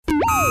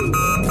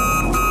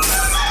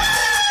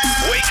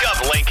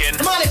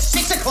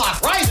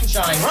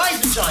shine,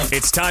 rise and shine.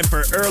 It's time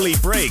for Early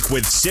Break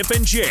with Sip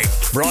and Jake,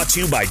 brought to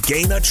you by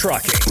Gaina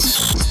Trucking.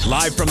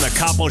 Live from the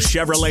Coppel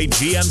Chevrolet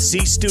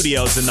GMC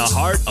studios in the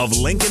heart of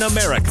Lincoln,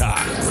 America.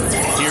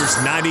 Here's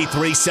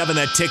 93.7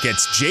 The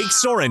Ticket's Jake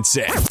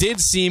Sorensen. Did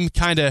seem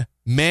kind of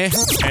meh.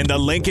 And the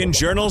Lincoln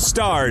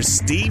Journal-Star's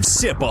Steve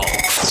Sipple.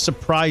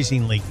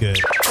 Surprisingly good.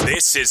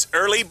 This is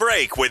Early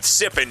Break with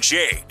Sip and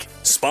Jake,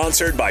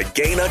 sponsored by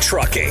Gaina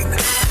Trucking.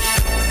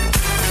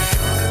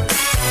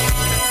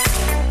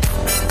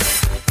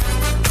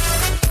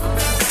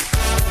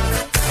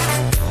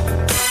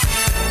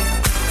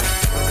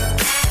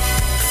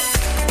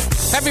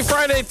 Happy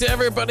Friday to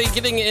everybody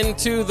getting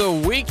into the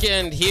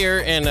weekend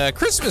here, and a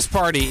Christmas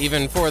party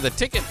even for the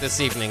ticket this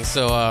evening.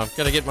 So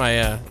got to get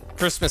my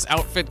Christmas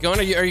outfit going.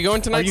 Are you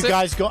going tonight? Are you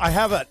guys going? I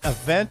have an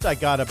event I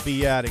got to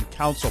be at in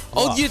Council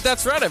Bluffs. Oh,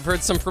 that's right. I've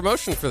heard some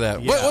promotion for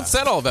that. Yeah. What's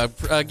that all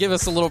about? Give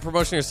us a little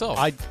promotion yourself.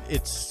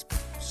 It's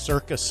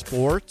Circus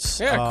Sports.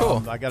 Yeah,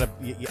 cool. I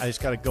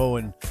just gotta go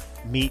and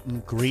meet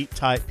and greet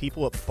type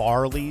people at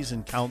Barley's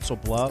in Council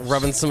Bluffs.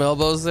 Rubbing some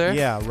elbows there?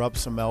 Yeah, rub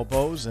some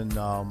elbows, and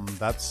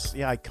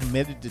I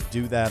committed to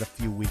do that a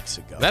few weeks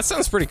ago. That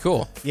sounds pretty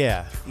cool.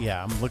 Yeah,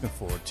 I'm looking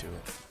forward to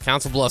it.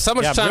 Council Bluffs. How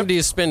much time do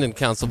you spend in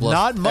Council Bluffs?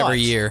 Not much,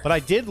 every year? But I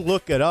did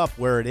look it up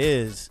where it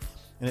is,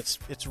 and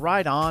it's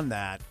right on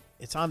that.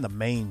 It's on the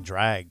main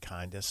drag,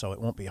 kind of, so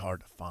it won't be hard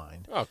to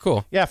find. Oh,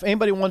 cool. Yeah, if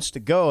anybody wants to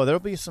go, there'll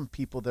be some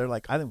people there.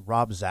 Like, I think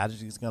Rob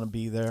Zadich is going to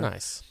be there.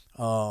 Nice.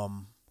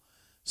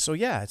 So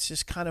yeah, it's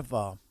just kind of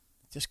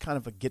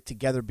a get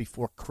together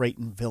before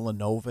Creighton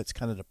Villanova. It's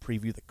kind of to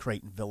preview the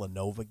Creighton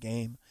Villanova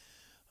game,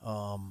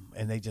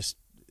 and they just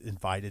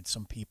invited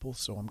some people,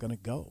 so I'm going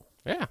to go.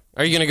 Yeah.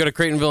 Are you going to go to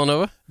Creighton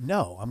Villanova?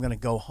 No, I'm going to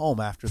go home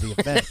after the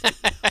event.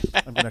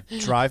 I'm going to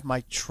drive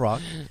my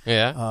truck.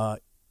 Yeah.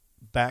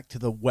 Back to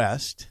the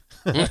west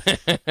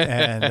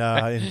and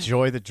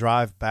enjoy the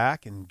drive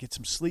back and get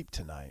some sleep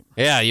tonight.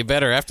 Yeah, you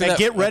better after that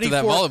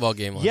volleyball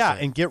game.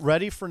 And get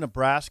ready for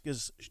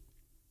Nebraska's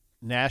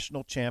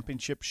national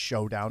championship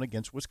showdown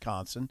against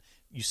Wisconsin.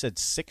 You said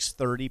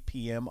 6:30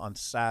 p.m. on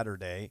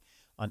Saturday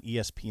on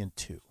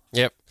ESPN2.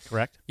 Yep,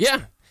 correct.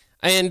 Yeah,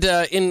 and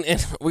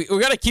we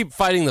got to keep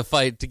fighting the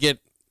fight to get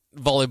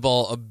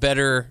volleyball a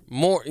better,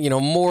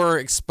 more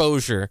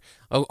exposure.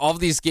 All of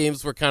these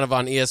games were kind of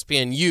on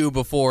ESPNU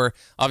before,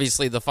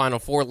 obviously, the Final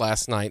Four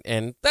last night,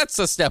 and that's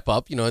a step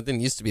up. It didn't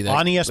used to be that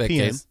on ESPN. That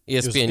case.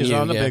 ESPNU is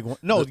on the big one.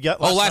 No,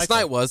 last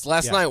night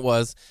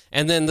was,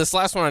 and then this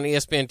last one on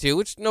ESPN2,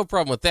 which no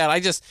problem with that.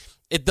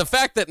 The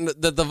fact that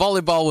the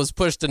volleyball was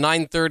pushed to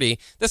 9:30,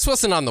 this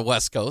wasn't on the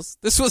West Coast.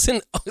 This was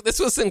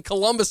in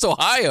Columbus,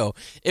 Ohio.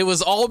 It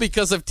was all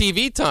because of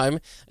TV time,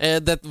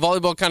 and that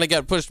volleyball kind of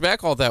got pushed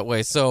back all that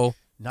way. So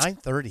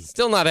 9:30.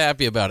 Still not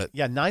happy about it.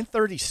 Yeah,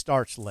 9:30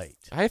 starts late.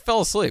 I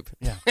fell asleep.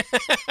 Yeah,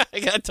 I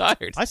got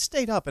tired. I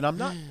stayed up, and I'm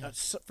not.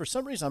 For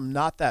some reason, I'm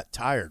not that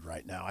tired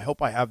right now. I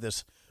hope I have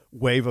this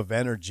wave of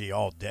energy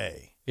all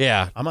day.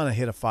 Yeah, I'm gonna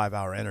hit a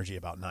 5-hour energy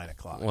about 9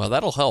 o'clock. Well,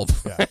 that'll help.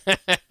 Yeah.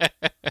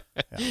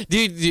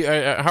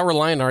 Yeah. How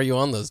reliant are you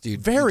on those,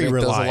 dude? Very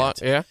reliant. A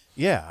lot? Yeah.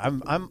 Yeah,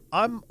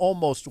 I'm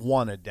almost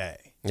one a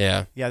day.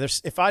 Yeah. Yeah.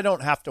 If I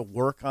don't have to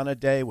work on a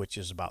day, which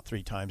is about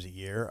 3 times a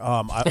year,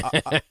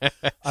 I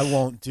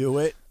won't do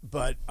it.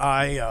 But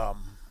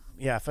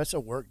if it's a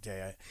work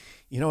day,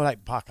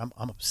 Bach,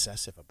 I'm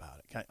obsessive about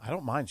it. I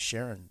don't mind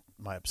sharing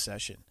my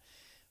obsession.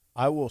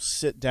 I will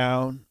sit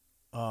down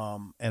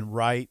and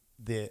write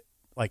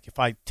if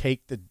I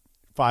take the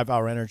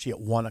 5-hour energy at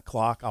 1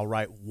 o'clock, I'll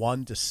write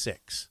 1 to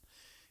 6.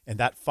 And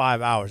that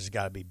 5 hours has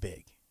got to be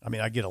big. I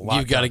mean, I get a lot.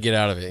 You've got to get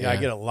out of it. Yeah, I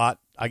get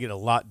a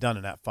lot done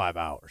in that 5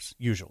 hours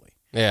usually.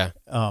 Yeah.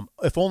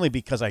 If only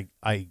because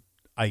I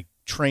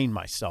train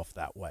myself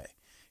that way.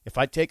 If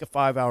I take a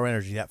 5-hour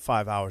energy, that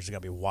 5 hours is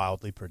going to be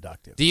wildly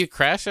productive. Do you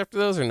crash after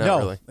those or not? No,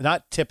 really?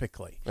 not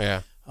typically.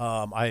 Yeah.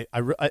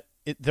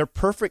 They're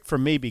perfect for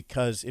me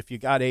because if you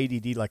got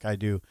ADD like I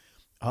do,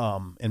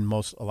 and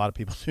a lot of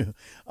people do,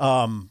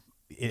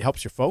 it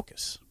helps your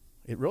focus.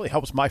 It really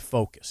helps my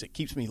focus. It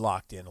keeps me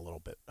locked in a little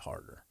bit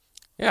harder.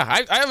 Yeah,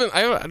 I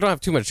don't have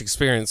too much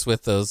experience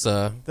with those.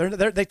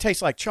 They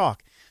taste like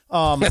chalk.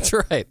 That's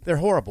right. They're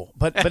horrible.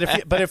 But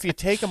if you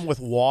take them with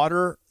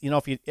water,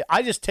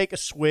 I just take a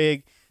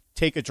swig,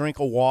 take a drink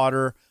of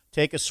water,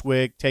 take a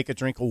swig, take a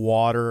drink of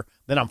water,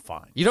 then I'm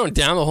fine. You don't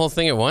down the whole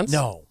thing at once?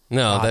 No,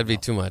 that'd be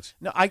too much.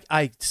 No,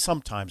 I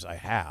sometimes I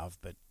have,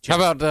 but how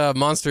about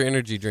Monster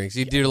energy drinks?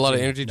 You do a lot of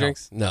energy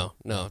drinks? No,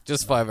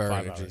 just 5-hour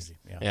energies.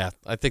 Yeah,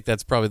 I think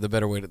that's probably the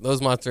better way.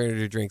 Those Monster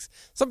energy drinks.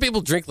 Some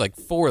people drink like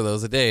 4 of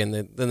those a day, and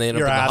then they end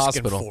up in the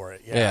hospital. For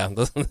it. Yeah,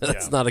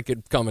 that's not a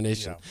good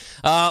combination.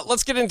 Yeah.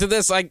 Let's get into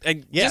this.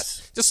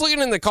 Just looking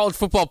in the college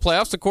football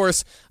playoffs. Of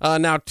course,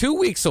 now 2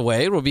 weeks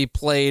away. It will be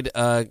played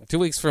 2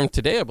 weeks from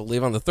today, I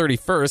believe, on the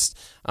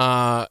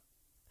 31st.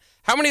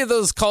 How many of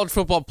those college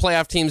football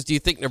playoff teams do you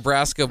think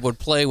Nebraska would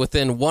play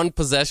within one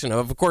possession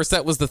of? Of course,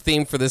 that was the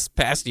theme for this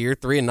past year,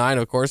 3-9,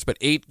 of course, but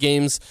 8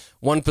 games,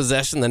 1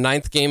 possession. The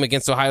 9th game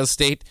against Ohio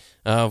State,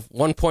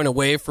 1 point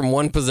away from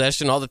 1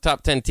 possession. All the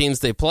top 10 teams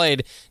they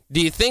played.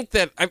 Do you think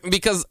that,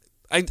 because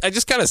I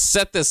just kind of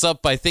set this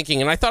up by thinking,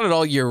 and I thought it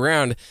all year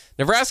round,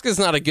 Nebraska's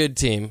not a good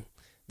team.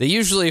 They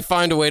usually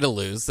find a way to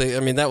lose.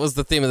 That was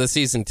the theme of the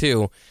season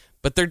too.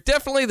 But they're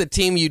definitely the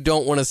team you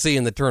don't want to see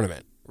in the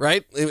tournament.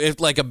 Right?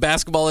 If like a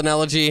basketball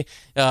analogy,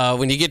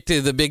 when you get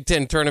to the Big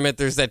Ten tournament,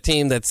 there's that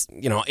team that's,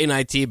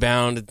 NIT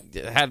bound,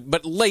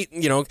 but late,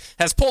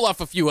 has pulled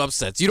off a few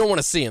upsets. You don't want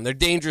to see them. They're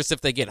dangerous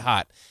if they get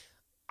hot.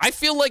 I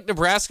feel like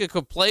Nebraska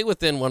could play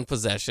within 1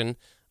 possession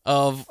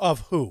of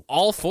who?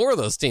 All 4 of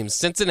those teams.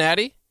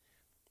 Cincinnati.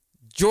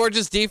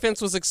 Georgia's defense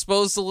was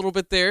exposed a little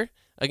bit there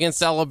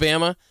against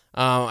Alabama.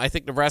 I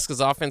think Nebraska's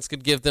offense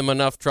could give them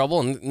enough trouble,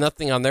 and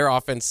nothing on their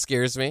offense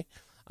scares me.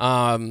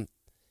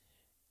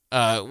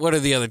 What are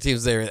the other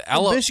teams there?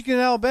 Michigan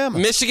and Alabama.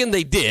 Michigan,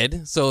 they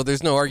did, so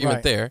there's no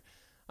argument there.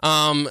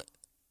 And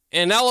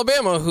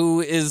Alabama,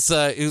 who's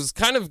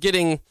kind of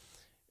getting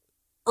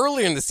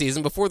earlier in the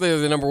season, before they were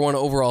the number 1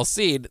 overall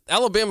seed,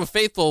 Alabama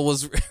faithful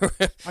was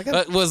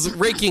was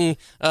raking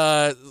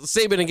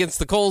Saban against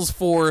the coals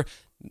for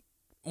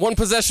 1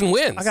 possession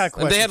wins. I got a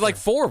question. And they had like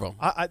 4 of them.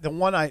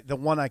 The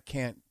one I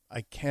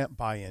can't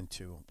buy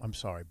into. I'm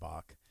sorry,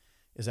 Bach,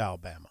 is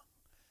Alabama.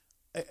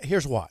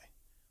 Here's why.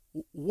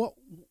 What?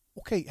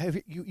 Okay, have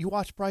you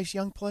watched Bryce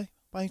Young play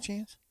by any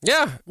chance?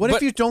 Yeah. What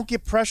if you don't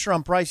get pressure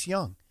on Bryce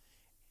Young,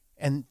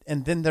 and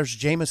then there's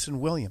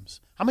Jamison Williams?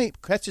 How many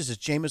catches is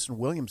Jamison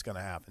Williams going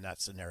to have in that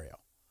scenario?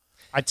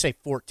 I'd say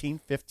 14,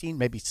 15,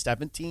 maybe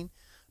 17,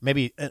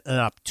 maybe an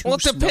obtuse. Well,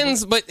 it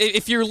depends. Number. But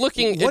if you're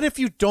looking, what if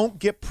you don't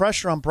get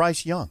pressure on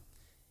Bryce Young?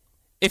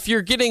 If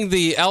you're getting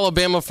the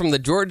Alabama from the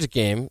Georgia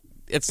game,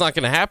 it's not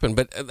going to happen.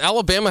 But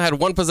Alabama had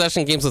 1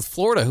 possession games with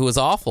Florida, who was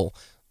awful.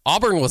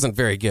 Auburn wasn't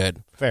very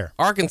good. Fair.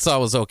 Arkansas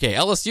was okay.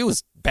 LSU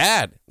was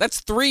bad. That's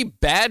 3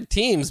 bad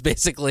teams,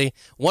 basically.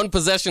 1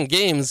 possession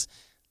games.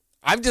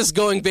 I'm just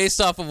going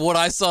based off of what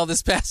I saw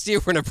this past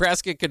year where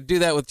Nebraska could do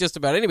that with just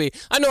about anybody.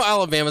 I know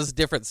Alabama's a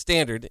different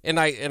standard,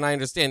 and I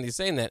understand you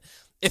saying that.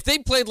 If they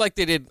played like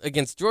they did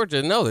against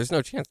Georgia, no, there's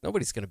no chance.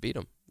 Nobody's going to beat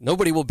them.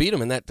 Nobody will beat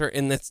them in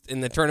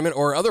the tournament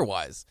or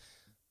otherwise.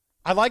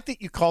 I like that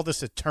you call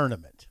this a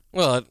tournament.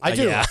 Well, I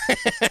do. Yeah.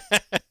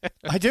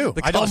 I do.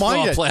 The I don't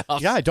mind it.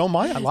 playoffs. Yeah, I don't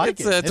mind. I like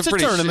it. It's a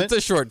tournament. It's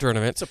a short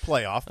tournament. It's a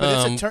playoff,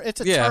 but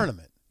it's a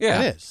tournament.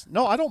 Yeah. It is.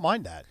 No, I don't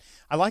mind that.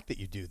 I like that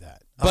you do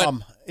that. But,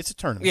 it's a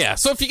tournament. Yeah,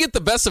 so if you get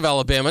the best of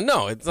Alabama,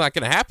 no, it's not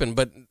going to happen.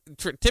 But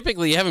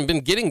typically, you haven't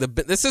been getting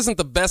this isn't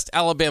the best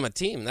Alabama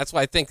team. That's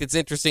why I think it's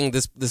interesting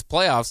this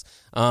playoffs.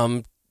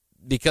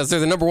 Because they're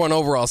the number 1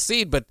 overall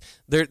seed, but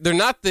they're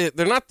not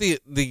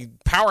the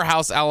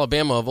powerhouse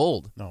Alabama of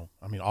old. No,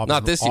 I mean Auburn,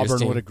 not this year's Auburn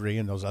team. would agree,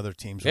 and those other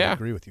teams would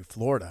agree with you.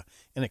 Florida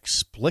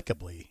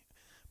inexplicably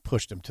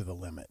pushed them to the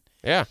limit.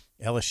 Yeah,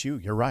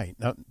 LSU, you're right.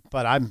 No,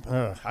 but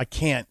I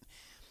can't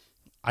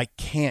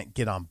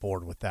get on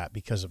board with that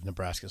because of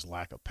Nebraska's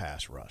lack of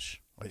pass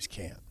rush. I just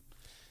can't.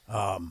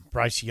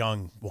 Bryce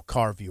Young will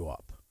carve you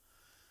up.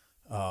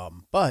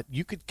 But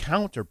you could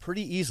counter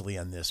pretty easily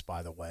on this,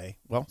 by the way.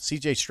 Well,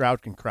 C.J.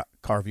 Stroud can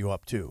carve you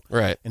up, too.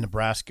 Right. In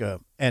Nebraska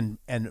and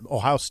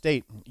Ohio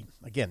State,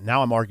 again,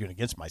 now I'm arguing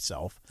against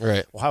myself.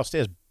 Right. Ohio State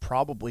has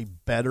probably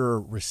better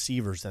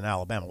receivers than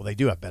Alabama. Well, they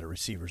do have better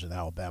receivers than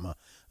Alabama,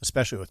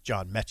 especially with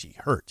John Mechie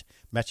hurt.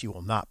 Mechie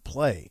will not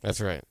play. That's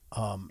right.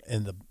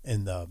 In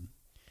the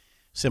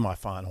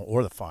semifinal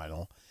or the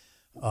final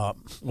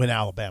when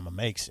Alabama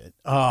makes it.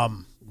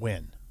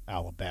 When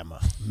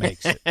Alabama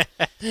makes it.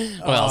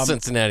 Well,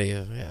 Cincinnati,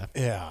 yeah.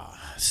 Yeah.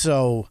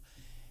 So,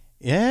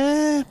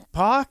 yeah,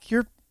 Bach,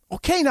 you're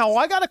okay. Now,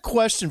 I got a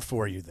question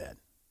for you then,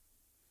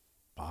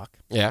 Bach.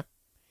 Yeah.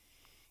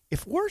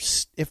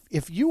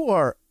 If you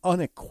are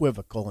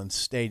unequivocal in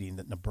stating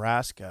that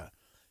Nebraska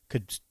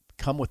could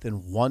come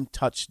within 1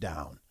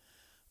 touchdown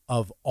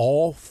of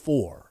all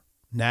 4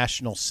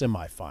 national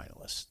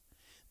semifinalists,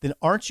 then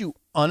aren't you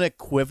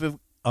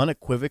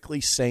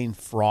unequivocally saying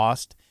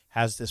Frost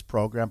has this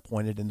program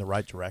pointed in the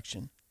right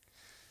direction?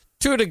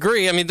 To a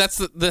degree. I mean, that's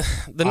the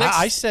next.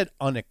 I said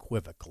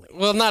unequivocally.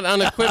 Well, not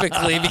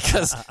unequivocally,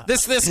 because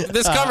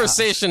this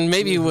conversation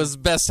maybe was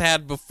best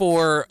had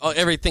before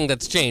everything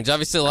that's changed.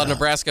 Obviously, a lot of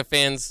Nebraska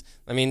fans,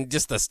 I mean,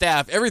 just the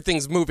staff,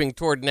 everything's moving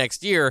toward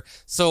next year.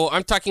 So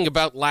I'm talking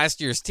about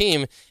last year's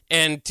team,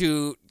 and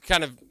to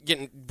kind of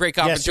break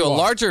off into a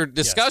larger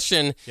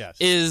discussion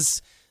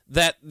is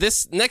that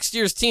this next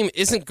year's team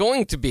isn't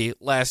going to be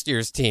last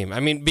year's team.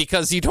 I mean,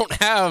 because you don't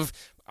have,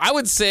 I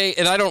would say,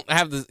 and I don't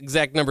have the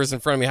exact numbers in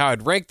front of me how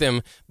I'd rank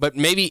them, but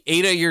maybe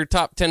 8 of your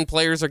top 10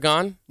 players are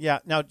gone. Yeah.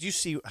 Now, do you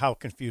see how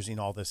confusing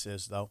all this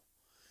is, though?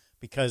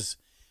 Because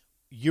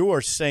you are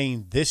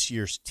saying this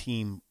year's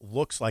team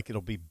looks like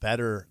it'll be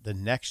better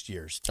than next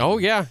year's team. Oh,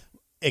 yeah.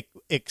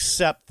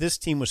 Except this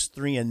team was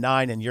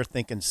 3-9, and you're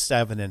thinking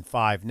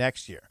 7-5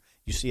 next year.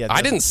 You see, that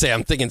I didn't say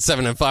I'm thinking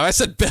 7-5. I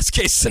said best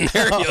case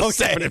scenario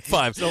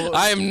 7-5. So,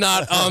 I am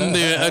not on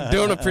the I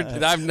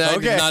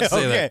did not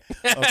say that.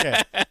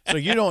 Okay. So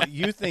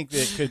you think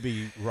that it could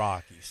be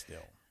rocky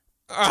still?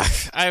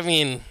 I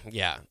mean,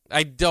 yeah.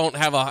 I don't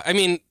have a. I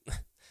mean,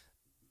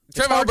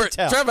 Trev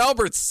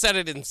Alberts said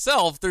it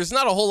himself. There's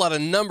not a whole lot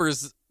of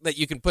numbers that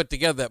you can put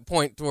together that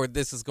point toward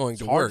this is going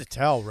to work. Hard to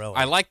tell, really.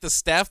 I like the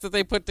staff that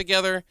they put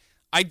together.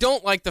 I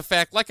don't like the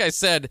fact, like I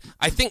said,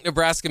 I think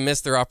Nebraska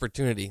missed their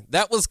opportunity.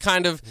 That was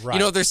kind of,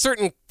 right. There's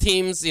certain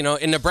teams,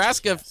 in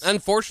Nebraska,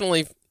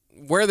 unfortunately,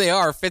 where they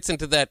are fits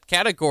into that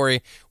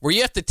category where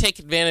you have to take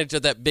advantage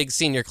of that big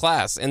senior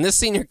class. And this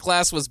senior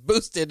class was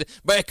boosted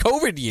by a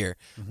COVID year.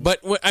 Mm-hmm. But,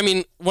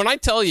 when I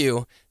tell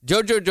you,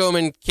 JoJo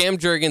Doman, Cam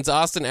Jurgens,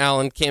 Austin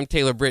Allen, Cam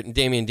Taylor-Britt, and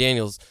Damian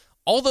Daniels,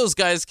 all those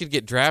guys could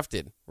get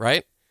drafted,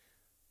 right?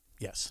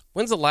 Yes.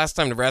 When's the last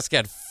time Nebraska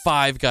had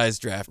 5 guys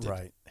drafted?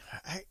 Right.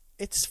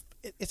 It's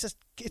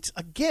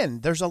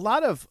again, there's a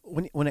lot of,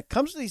 when it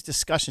comes to these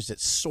discussions,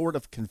 it's sort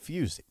of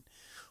confusing.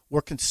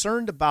 We're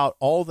concerned about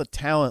all the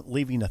talent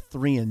leaving a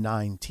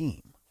 3-9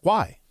 team.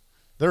 Why?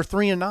 They're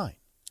 3-9.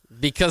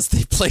 Because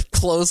they played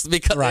close.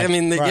 Because right,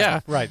 yeah,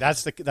 right.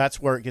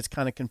 That's where it gets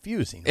kind of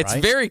confusing. It's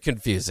very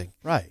confusing.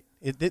 Right.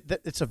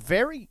 It's a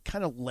very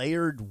kind of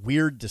layered,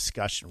 weird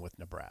discussion with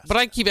Nebraska. But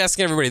I keep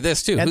asking everybody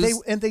this too. And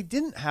they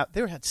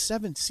had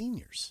 7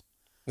 seniors.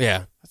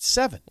 Yeah, that's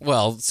 7.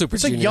 Well, Super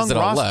Juniors that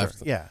all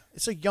left. Yeah,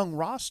 it's a young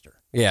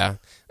roster. Yeah,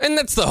 and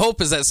that's the hope,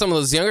 is that some of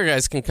those younger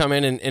guys can come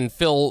in and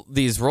fill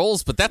these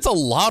roles. But that's a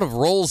lot of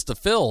roles to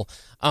fill.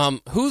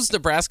 Who's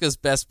Nebraska's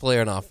best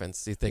player on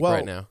offense, do you think,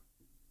 right now?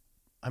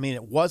 I mean,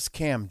 it was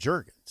Cam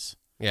Jurgens.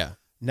 Yeah.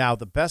 Now,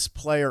 the best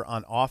player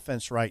on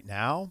offense right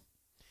now,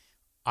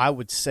 I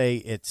would say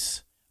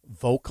it's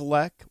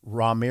Vokalek,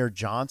 Ramir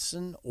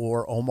Johnson,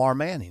 or Omar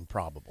Manning,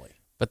 probably.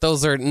 But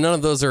none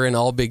of those are in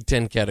all Big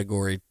Ten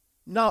category.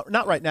 No,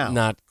 not right now.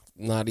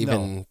 Not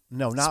even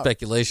not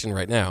speculation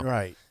right now.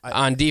 Right.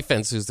 On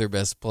defense, who's their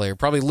best player?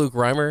 Probably Luke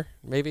Reimer,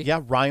 maybe?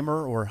 Yeah,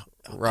 Reimer or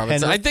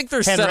Robinson. I think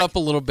they're set up a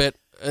little bit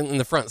in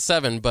the front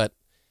 7, but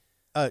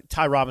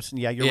Ty Robinson,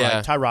 you're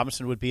right. Ty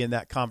Robinson would be in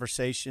that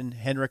conversation.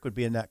 Henrik would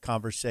be in that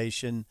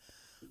conversation.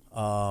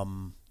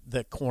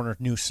 The corner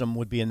Newsome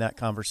would be in that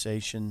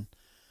conversation.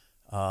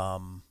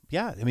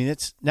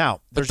 It's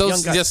now. But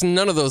those, just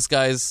none of those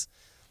guys.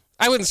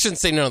 I shouldn't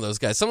say none of those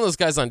guys. Some of those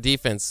guys on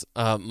defense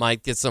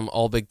might get some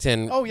All Big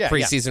Ten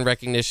preseason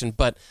recognition,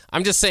 but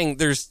I'm just saying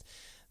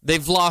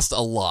they've lost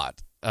a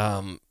lot.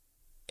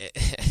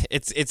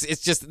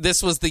 It's just,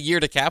 this was the year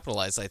to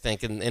capitalize, I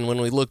think, and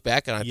when we look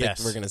back on it, I think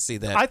we're going to see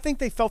that. I think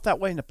they felt that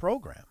way in the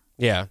program.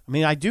 Yeah, I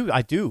mean, I do.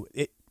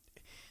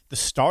 The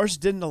stars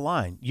didn't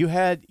align. You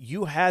had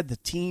the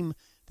team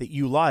that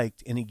you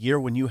liked in a year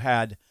when you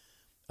had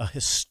a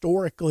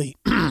historically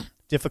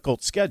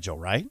difficult schedule,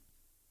 right?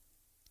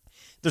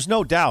 There's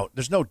no doubt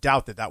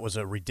that was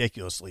a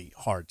ridiculously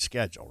hard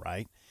schedule,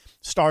 right?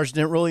 Stars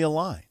didn't really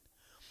align.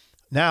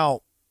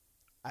 Now,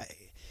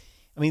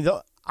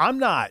 I'm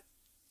not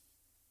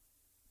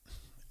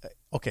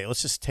 – okay,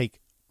 let's just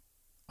take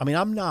 –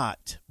 I'm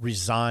not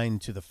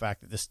resigned to the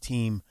fact that this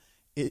team,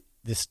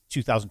 this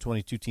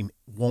 2022 team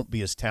won't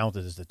be as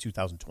talented as the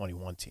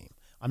 2021 team.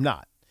 I'm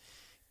not.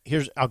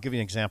 I'll give you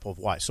an example of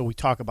why. So we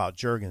talk about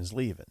Jurgens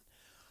leaving.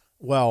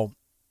 Well,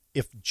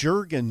 if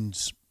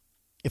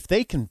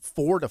they can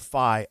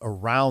fortify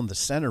around the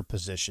center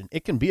position,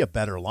 it can be a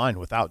better line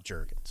without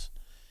Jurgens.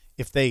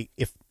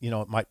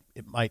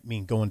 It might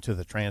mean going to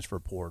the transfer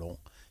portal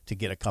to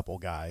get a couple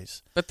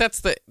guys. But that's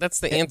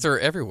the answer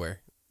everywhere.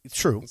 It's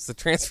true. It's the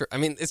transfer. I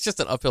mean, it's just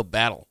an uphill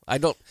battle. I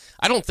don't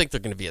think they're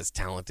going to be as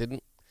talented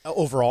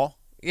overall.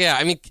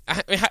 Yeah,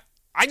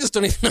 I just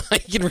don't even know how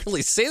you can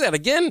really say that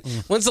again.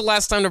 When's the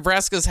last time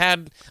Nebraska's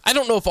had? I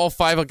don't know if all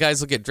 5 guys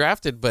will get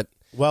drafted, but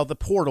the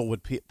portal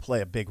would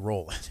play a big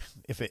role in it.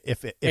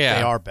 If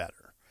they are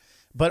better.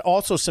 But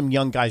also some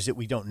young guys that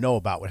we don't know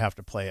about would have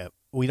to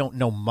we don't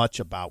know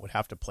much about would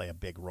have to play a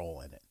big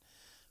role in it.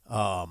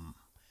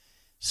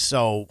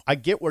 So I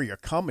get where you're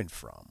coming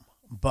from,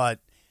 but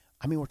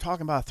we're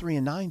talking about a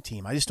 3-9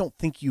 team. I just don't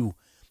think you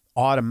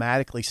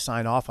automatically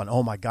sign off on,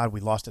 oh my God,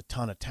 we lost a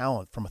ton of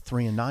talent from a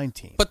 3-9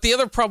 team. But the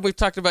other problem we've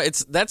talked about,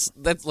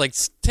 that's like,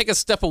 take a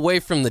step away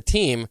from the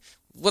team.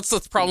 What's the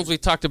problems we've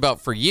talked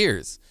about for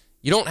years?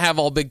 You don't have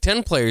all Big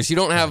Ten players. You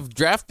don't have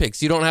draft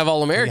picks. You don't have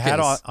all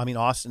Americans.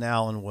 Austin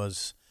Allen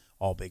was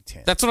all Big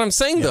Ten. That's what I'm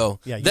saying, though.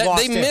 Yeah,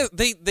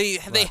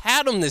 they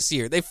had them this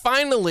year. They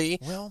finally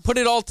put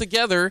it all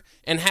together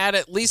and had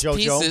at least JoJo.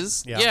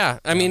 Pieces. Yeah.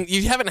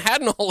 You haven't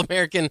had an All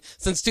American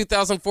since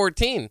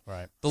 2014.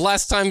 Right. The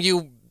last time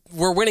you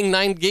were winning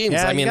 9 games.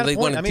 Yeah, they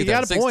won in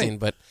 2016.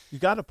 But you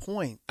got a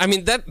point.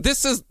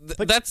 This was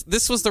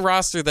the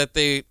roster that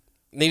they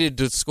needed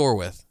to score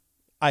with.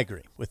 I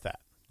agree with that.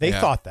 They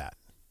thought that.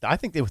 I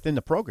think within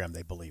the program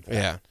they believe that.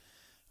 Yeah.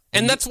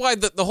 And that's why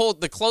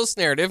the close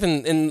narrative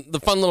and the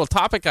fun little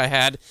topic I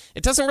had,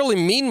 it doesn't really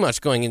mean much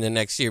going into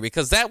next year,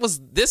 because that was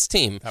this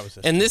team.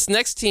 This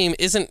next team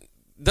isn't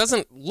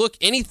doesn't look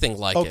anything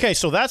like it. Okay,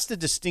 so that's the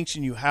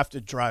distinction you have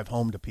to drive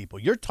home to people.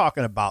 You're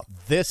talking about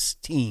this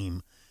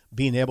team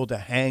being able to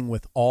hang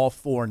with all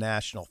 4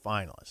 national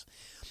finalists,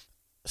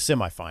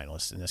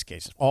 semifinalists in this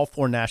case, all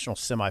 4 national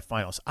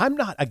semifinalists.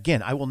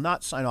 I will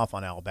not sign off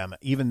on Alabama,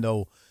 even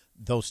though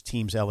those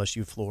teams,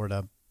 LSU,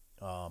 Florida,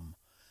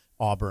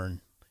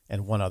 Auburn,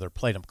 and one other,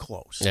 played them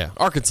close. Yeah,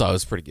 Arkansas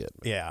was pretty good.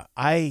 Yeah,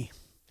 I'm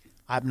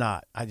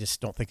not. I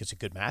just don't think it's a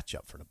good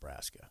matchup for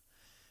Nebraska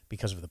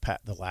because of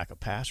the lack of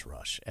pass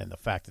rush and the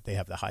fact that they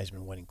have the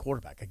Heisman-winning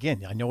quarterback.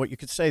 Again, I know what you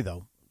could say,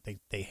 though.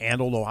 They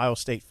handled Ohio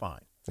State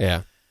fine.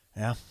 Yeah.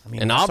 Yeah, I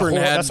mean, and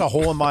that's a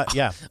hole in my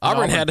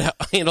Auburn had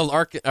handled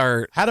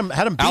had him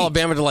beat.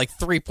 Alabama to like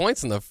 3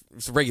 points in the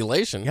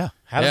regulation. Yeah,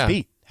 had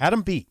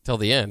him beat till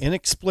the end.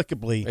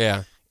 Inexplicably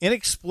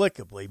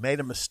made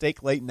a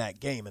mistake late in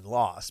that game and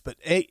lost. But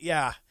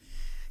God,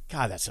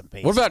 that's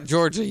amazing. What about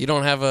Georgia? You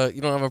don't have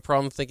a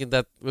problem thinking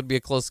that would be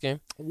a close game?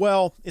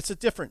 Well, it's a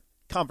different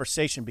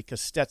conversation because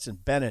Stetson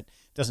Bennett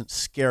doesn't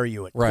scare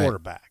you at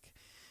quarterback.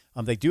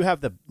 They do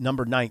have the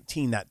number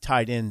 19, that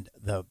tight end,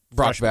 the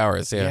Brock freshman.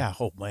 Bowers. Yeah,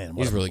 oh man,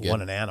 he's really good.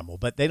 What an animal!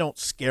 But they don't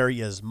scare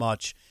you as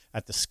much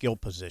at the skill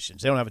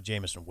positions. They don't have a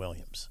Jamison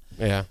Williams.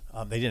 Yeah,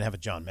 they didn't have a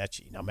John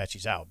Mechie. Now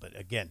Mechie's out, but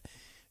again,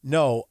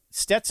 no,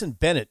 Stetson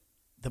Bennett.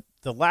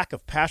 The lack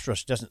of pass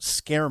rush doesn't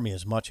scare me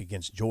as much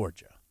against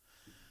Georgia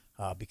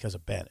because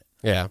of Bennett.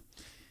 Yeah,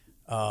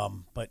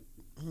 but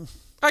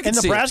I can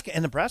Nebraska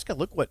and Nebraska.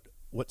 Look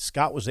what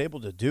Scott was able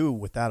to do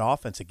with that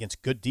offense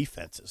against good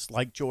defenses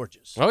like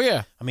Georgia's. Oh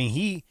yeah, I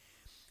mean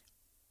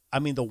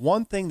the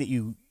one thing that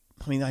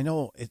I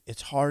know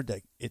it's hard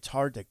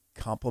to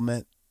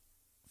compliment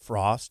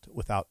Frost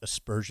without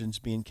aspersions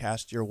being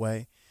cast your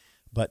way,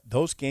 but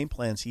those game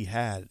plans he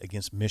had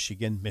against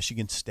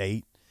Michigan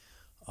State,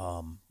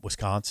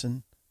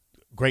 Wisconsin,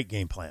 great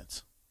game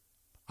plans.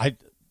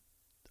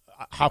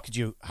 How could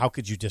you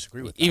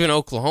disagree with that? Even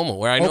Oklahoma,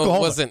 where I know it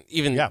wasn't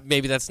even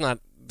maybe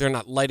they're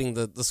not lighting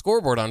the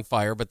scoreboard on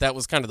fire, but that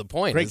was kind of the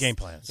point. Great game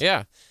plans.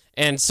 Yeah.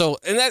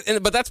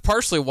 But that's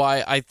partially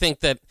why I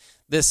think that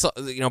this,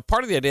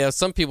 part of the idea,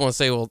 some people want to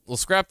say, well, we'll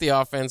scrap the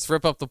offense,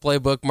 rip up the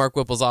playbook, Mark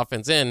Whipple's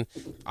offense in.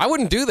 I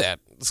wouldn't do that.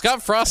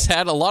 Scott Frost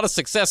had a lot of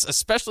success,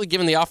 especially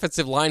given the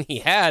offensive line he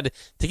had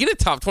to get a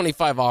top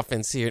 25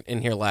 offense here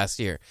last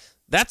year.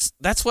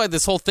 That's why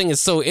this whole thing is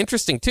so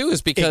interesting too,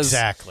 is because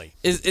exactly.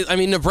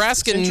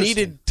 Nebraska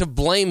needed to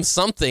blame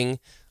something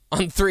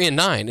on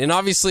 3-9, and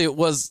obviously it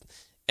was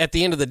at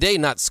the end of the day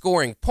not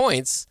scoring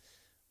points,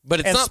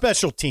 but it's not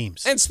special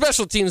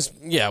teams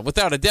yeah,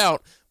 without a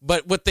doubt.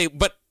 But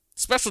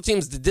special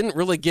teams didn't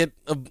really get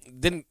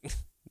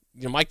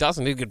Mike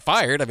Dawson didn't get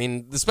fired. I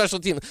mean, the special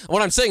team.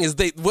 What I'm saying is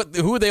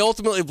who they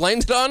ultimately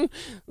blamed it on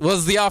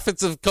was the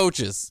offensive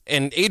coaches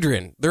and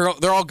Adrian. They're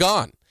all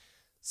gone.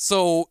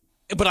 So.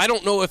 But I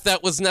don't know if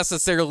that was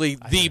necessarily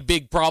the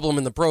big problem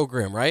in the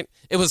program, right?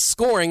 It was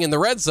scoring in the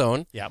red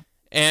zone. Yeah.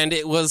 And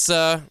it was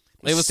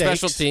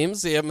special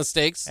teams. They have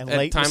mistakes and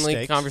late timely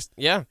mistakes.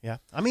 Yeah.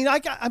 I mean,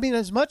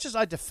 as much as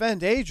I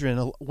defend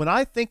Adrian, when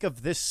I think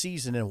of this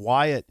season and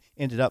why it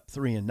ended up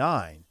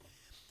 3-9,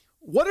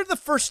 what are the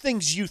first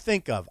things you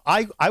think of?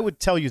 I would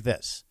tell you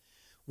this.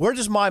 Where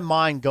does my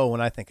mind go when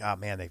I think, oh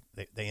man,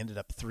 they ended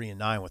up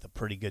 3-9 with a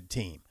pretty good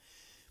team?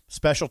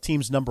 Special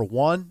teams number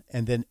 1,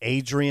 and then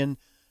Adrian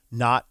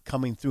not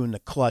coming through in the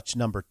clutch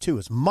number 2,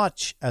 as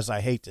much as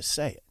I hate to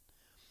say it.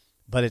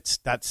 But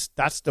that's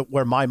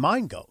where my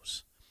mind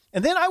goes.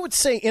 And then I would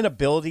say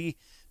inability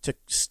to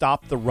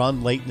stop the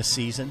run late in the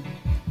season.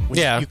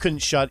 You couldn't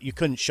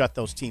shut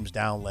those teams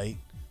down late.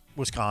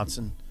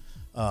 Wisconsin,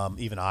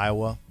 even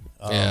Iowa.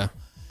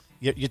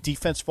 Your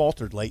defense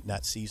faltered late in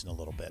that season a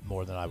little bit,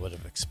 more than I would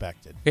have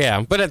expected.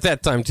 Yeah, but at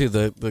that time too,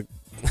 the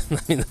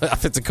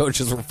offensive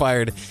coaches were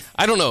fired.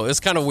 I don't know. It's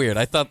kind of weird.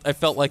 I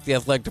felt like the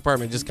athletic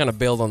department just kind of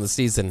bailed on the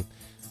season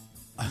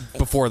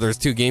before there's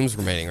 2 games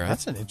remaining. Right?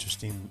 That's an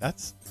interesting.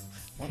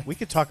 We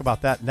could talk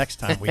about that next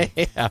time.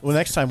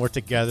 Next time we're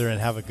together and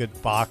have a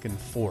good back and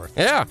forth.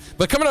 Yeah.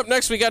 But coming up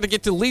next, we got to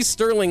get to Lee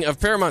Sterling of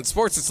Paramount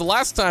Sports. It's the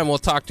last time we'll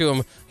talk to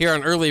him here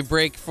on Early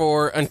Break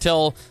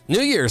until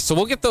New Year's. So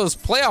we'll get those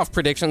playoff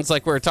predictions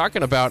like we were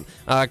talking about.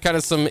 Kind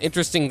of some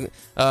interesting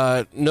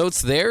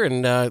notes there.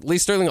 And Lee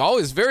Sterling,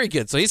 always very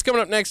good. So he's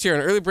coming up next here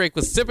on Early Break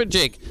with Sip and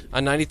Jake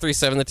on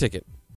 93.7 The Ticket.